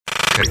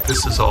Okay,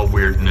 this is all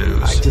weird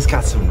news. I just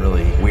got some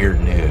really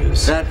weird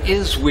news. That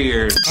is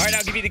weird. All right,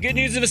 I'll give you the good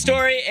news of the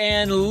story,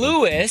 and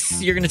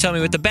Lewis, you're going to tell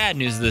me what the bad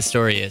news of the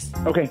story is.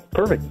 Okay,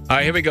 perfect. All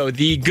right, here we go.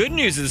 The good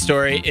news of the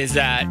story is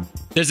that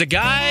there's a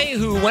guy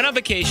who went on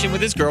vacation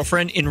with his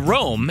girlfriend in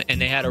Rome,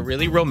 and they had a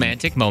really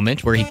romantic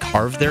moment where he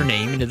carved their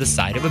name into the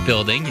side of a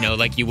building, you know,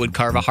 like you would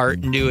carve a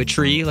heart into a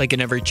tree, like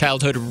in every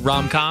childhood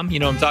rom-com. You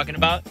know what I'm talking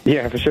about?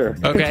 Yeah, for sure.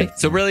 Okay,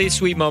 so really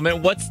sweet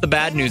moment. What's the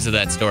bad news of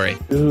that story?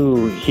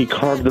 Ooh, he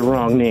carved the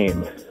wrong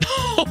name.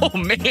 Oh,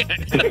 man.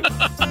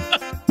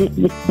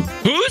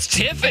 Who's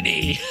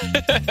Tiffany?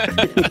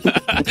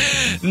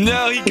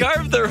 No, he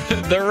carved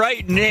the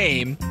right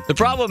name. The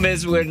problem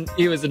is when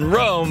he was in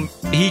Rome,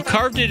 he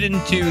carved it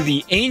into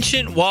the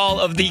ancient wall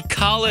of the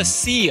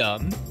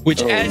Colosseum,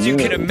 which, as you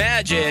can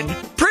imagine,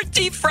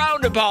 pretty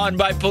frowned upon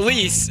by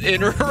police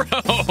in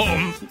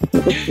Rome.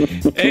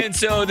 And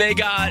so they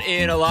got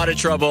in a lot of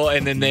trouble,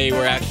 and then they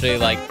were actually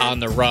like on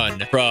the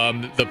run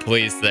from the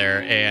police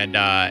there,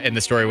 and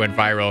the story went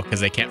viral because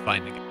they can't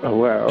find the guy. Oh,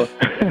 wow.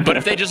 But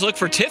if they just look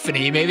for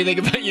Tiffany, maybe they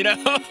could, you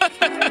know.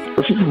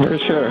 For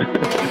sure.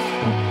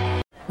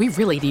 We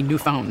really need new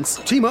phones.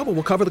 T-Mobile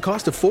will cover the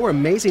cost of 4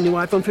 amazing new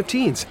iPhone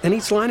 15s, and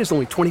each line is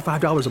only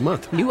 $25 a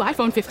month. New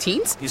iPhone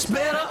 15s? It's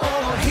better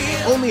over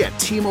here. Only at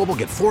T-Mobile,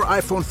 get 4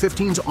 iPhone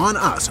 15s on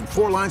us and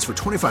 4 lines for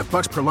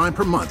 $25 per line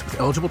per month with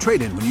eligible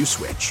trade-in when you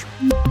switch.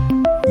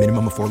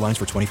 Minimum of 4 lines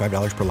for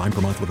 $25 per line per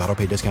month with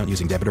autopay discount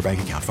using debit or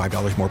bank account.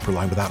 $5 more per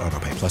line without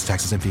autopay, plus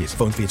taxes and fees.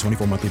 Phone fee at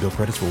 24 monthly bill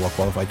credits for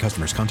well-qualified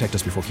customers. Contact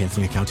us before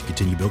canceling account to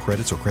continue bill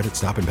credits or credit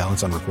stop and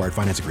balance on required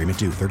finance agreement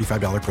due.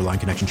 $35 per line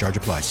connection charge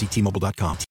applies. See T-Mobile.com.